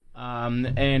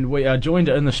And we are joined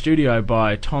in the studio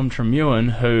by Tom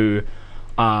Tremewen, who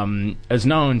is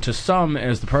known to some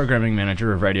as the programming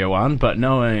manager of Radio 1,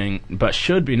 but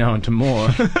should be known to more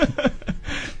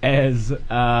as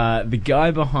the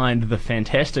guy behind the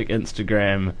fantastic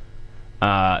Instagram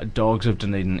Dogs of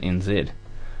Dunedin NZ.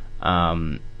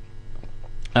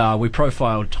 We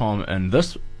profiled Tom in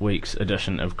this week's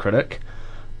edition of Critic.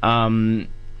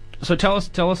 So tell us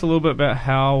a little bit about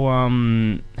how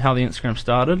the Instagram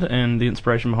started and the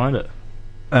inspiration behind it.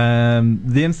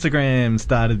 The Instagram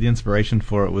started, the inspiration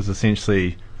for it was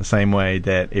essentially the same way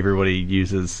that everybody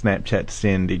uses Snapchat to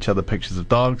send each other pictures of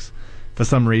dogs. For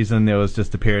some reason, there was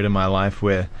just a period in my life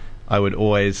where I would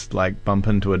always bump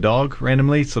into a dog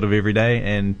randomly, sort of every day,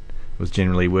 and it was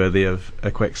generally worthy of a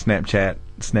quick snap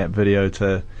video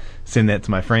to send that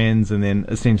to my friends. And then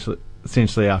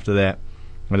essentially after that,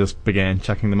 I just began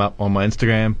chucking them up on my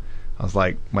Instagram. I was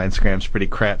like, my Instagram's pretty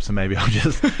crap, so maybe I'll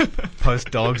just post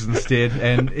dogs instead.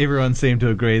 And everyone seemed to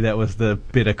agree that was the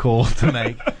better call to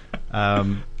make.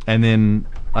 And then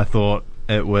I thought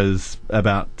it was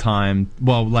about time.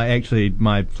 Well, actually,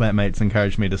 my flatmates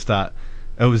encouraged me to start.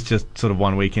 It was just sort of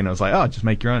one weekend. I was like, just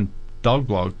make your own dog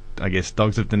blog, I guess,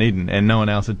 Dogs of Dunedin. And no one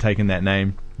else had taken that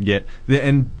name yet.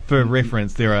 And for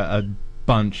reference, there are a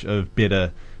bunch of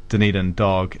better Dunedin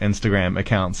dog Instagram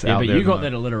accounts out there. Yeah, but you got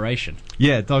that alliteration.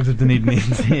 Yeah, Dogs of Dunedin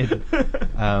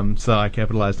NZ. So I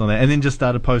capitalised on that, and then just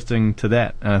started posting to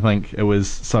that. And I think it was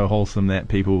so wholesome that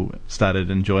people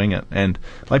started enjoying it, and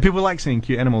people like seeing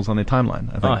cute animals on their timeline,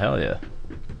 I think. Oh hell yeah!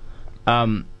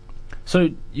 So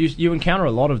you encounter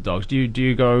a lot of dogs. Do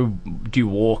you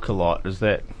walk a lot? Is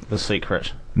that the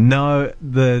secret? No,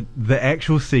 the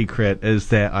actual secret is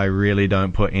that I really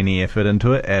don't put any effort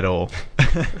into it at all.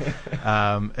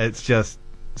 It's just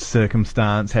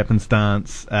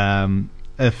happenstance.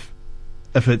 If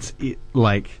it's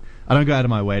I don't go out of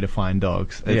my way to find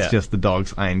dogs. It's just the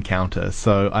dogs I encounter.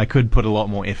 So I could put a lot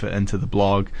more effort into the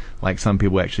blog. Some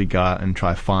people actually go out and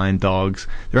try find dogs.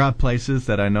 There are places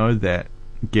that I know that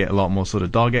get a lot more sort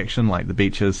of dog action, like the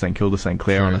beaches, St Kilda, St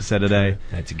Clair on a Saturday.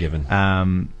 That's a given.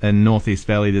 In North East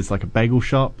Valley there's a bagel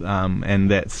shop,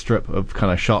 and that strip of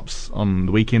kind of shops on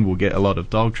the weekend will get a lot of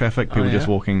dog traffic, people just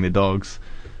walking their dogs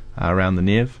around the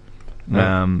Nev.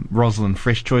 Roslyn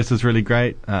Fresh Choice is really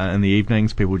great. In the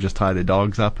evenings people just tie their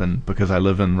dogs up, and because I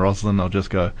live in Roslyn I'll just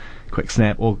go quick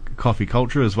snap. Or Coffee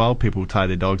Culture as well, people tie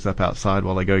their dogs up outside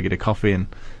while they go get a coffee, and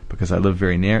because I live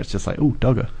very near it's just ooh,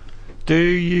 dogger. Do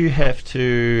you have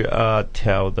to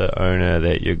tell the owner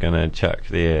that you're going to chuck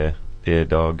their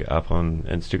dog up on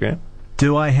Instagram?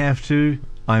 Do I have to?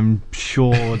 I'm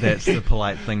sure that's the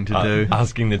polite thing to do.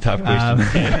 Asking the tough questions.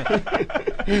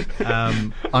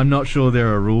 I'm not sure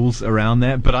there are rules around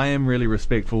that, but I am really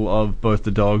respectful of both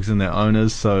the dogs and their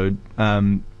owners, so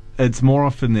it's more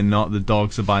often than not the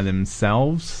dogs are by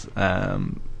themselves,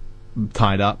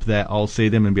 tied up, that I'll see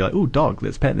them and be like, ooh, dog,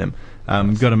 let's pet them.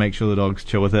 Got to make sure the dogs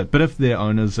chill with it. But if their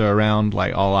owners are around,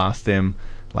 I'll ask them,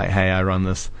 hey, I run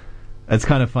this. It's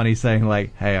kind of funny saying,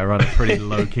 hey, I run a pretty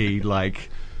low-key,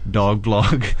 dog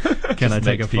blog. Can I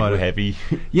take a photo? Happy.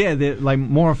 Yeah, they're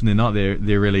more often than not, they're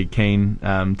really keen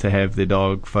to have their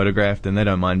dog photographed, and they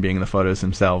don't mind being in the photos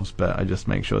themselves. But I just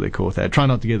make sure they're cool with that. Try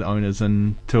not to get the owners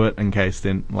into it in case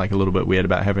they're a little bit weird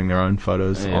about having their own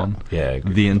photos on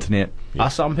the internet. Are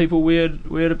some people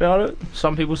weird about it?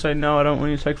 Some people say, no, I don't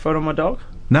want you to take a photo of my dog.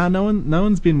 No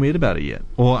one's been weird about it yet.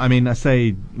 Or I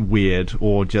say weird,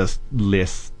 or just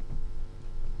less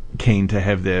keen to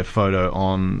have their photo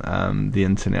on the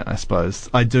internet, I suppose.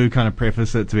 I do kind of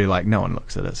preface it to be no one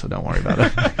looks at it, so don't worry about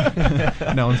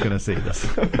it. No one's going to see this.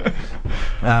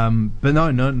 But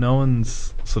no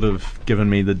one's sort of given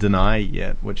me the deny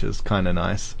yet, which is kind of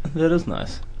nice. That is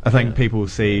nice. I think people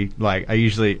see, I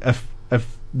usually,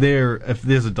 if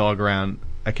there's a dog around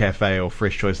a cafe or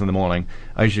Fresh Choice in the morning,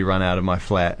 I usually run out of my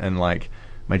flat and my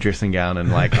dressing gown and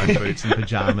my boots and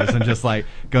pajamas and just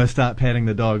go start patting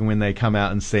the dog. And when they come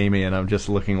out and see me and I'm just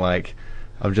looking like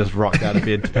I've just rocked out of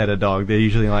bed to pet a dog, they're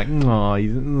usually oh,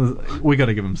 we got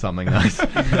to give him something nice.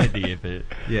 The effort.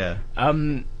 Yeah.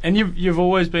 And you've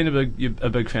always been a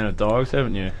big fan of dogs,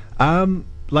 haven't you?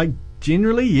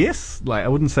 Generally, yes. I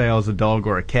wouldn't say I was a dog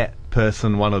or a cat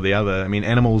person, one or the other. I mean,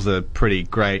 animals are pretty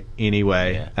great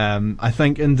anyway. Yeah. I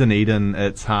think in Dunedin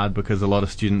it's hard because a lot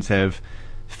of students have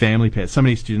family pets. So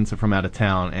many students are from out of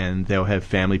town and they'll have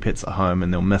family pets at home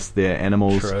and they'll miss their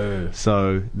animals. True.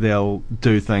 So they'll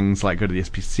do things like go to the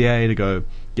SPCA to go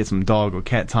get some dog or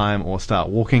cat time, or start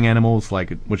walking animals,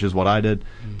 which is what I did.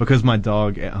 Because my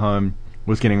dog at home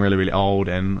was getting really, really old,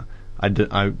 and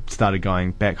I started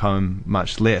going back home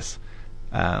much less.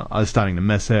 I was starting to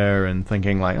miss her and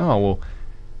thinking oh well,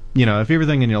 if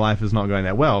everything in your life is not going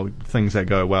that well, things that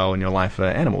go well in your life are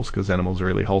animals, because animals are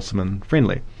really wholesome and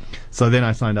friendly. So then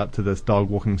I signed up to this dog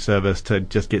walking service to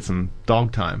just get some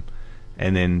dog time,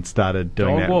 and then started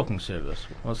doing Dog that. walking service.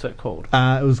 What's that called?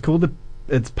 It was called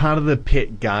it's part of the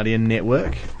Pet Guardian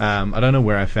network. I don't know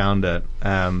where I found it,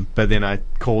 but then I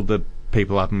called the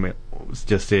people up and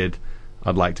just said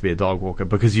I'd like to be a dog walker,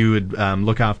 because you would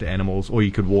look after animals, or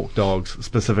you could walk dogs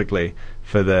specifically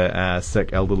for the sick,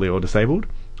 elderly, or disabled,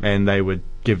 and they would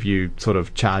give you sort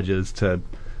of charges to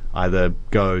either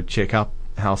go check up,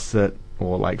 house sit,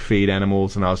 or like feed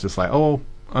animals. And I was just like, oh,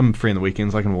 I'm free on the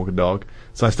weekends, I can walk a dog.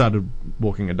 So I started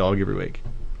walking a dog every week.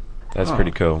 That's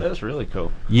pretty cool. That's really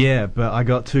cool. Yeah, but I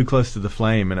got too close to the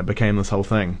flame and it became this whole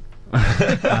thing.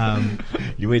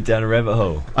 You went down a rabbit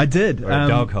hole. I did. Or a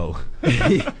dog hole.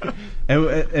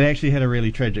 It actually had a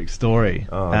really tragic story.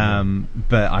 Oh,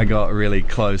 but I got really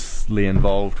closely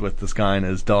involved with this guy and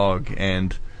his dog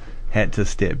and had to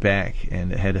step back,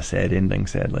 and it had a sad ending,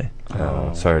 sadly.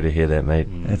 Oh, sorry to hear that, mate.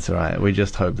 It's alright. We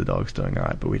just hope the dog's doing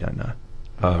alright, but we don't know.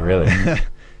 Oh, really?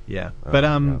 Yeah. Oh, But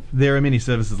yeah. there are many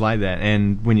services like that,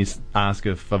 and when you ask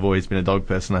if I've always been a dog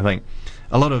person, I think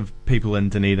a lot of people in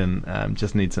Dunedin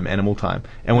just need some animal time,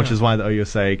 and which is why the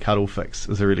OUSA Cuddle Fix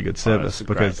is a really good service,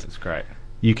 because It's great.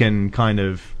 you can kind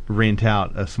of rent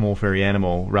out a small furry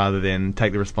animal rather than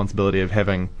take the responsibility of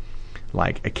having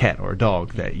like a cat or a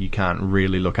dog that you can't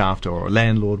really look after, or a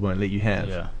landlord won't let you have.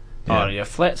 Yeah. Yeah. Oh, yeah,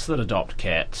 flats that adopt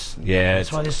cats. Yeah,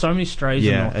 That's why there's so many strays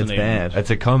Yeah, in North it's Dunedin. bad. It's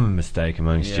a common mistake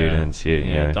among Yeah. students.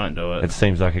 Yeah, don't do it. It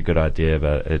seems like a good idea,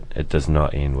 but it does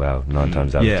not end well 9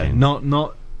 times out of Yeah, 10.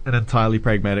 not an entirely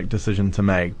pragmatic decision to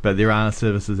make, but there are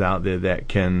services out there that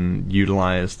can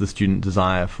utilize the student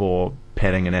desire for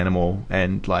petting an animal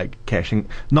and like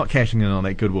not cashing in on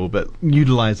that goodwill, but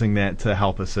utilizing that to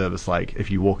help a service, like if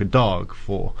you walk a dog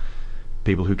for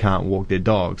people who can't walk their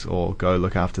dogs, or go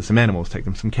look after some animals, take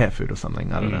them some cat food or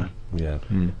something. I don't know. Yeah.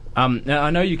 Now I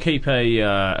know you keep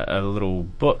a little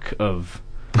book of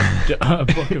a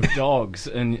book of dogs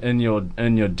in your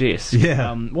desk.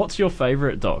 Yeah. What's your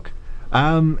favourite dog?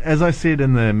 As I said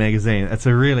in the magazine, it's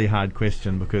a really hard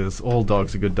question, because all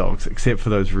dogs are good dogs, except for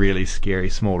those really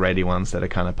scary small ratty ones that are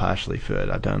kind of partially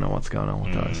furred. I don't know what's going on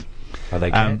with those. Are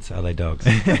they cats? Are they dogs?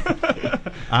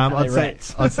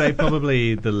 I'd say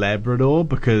probably the Labrador,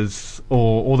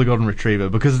 or the Golden Retriever,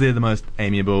 because they're the most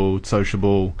amiable,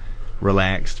 sociable,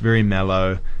 relaxed, very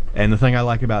mellow. And the thing I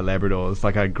like about Labradors,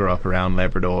 like I grew up around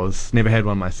Labradors, never had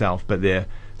one myself, but they're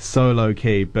so low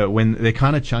key. But when they're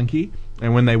kind of chunky,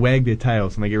 and when they wag their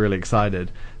tails and they get really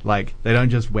excited, like they don't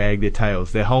just wag their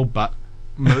tails, their whole butt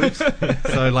moves.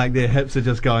 So like their hips are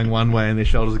just going one way and their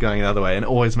shoulders are going the other way, and it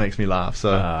always makes me laugh.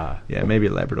 So yeah, maybe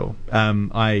a Labrador.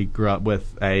 I grew up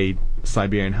with a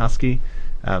Siberian Husky,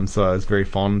 so I was very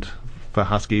fond for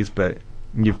Huskies, but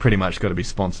you've pretty much got to be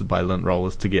sponsored by lint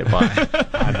rollers to get by.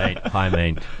 Hi,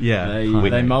 mate. Yeah,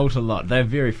 They molt a lot. They're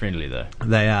very friendly though.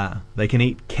 they are. They can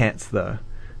eat cats though.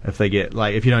 If they get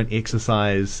if you don't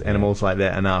exercise animals like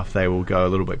that enough, they will go a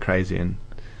little bit crazy and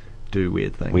do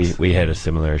weird things. We had a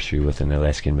similar issue with an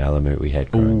Alaskan Malamute we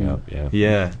had growing up.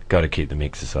 Yeah. Got to keep them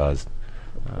exercised,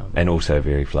 and also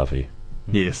very fluffy.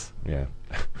 Yes. Yeah.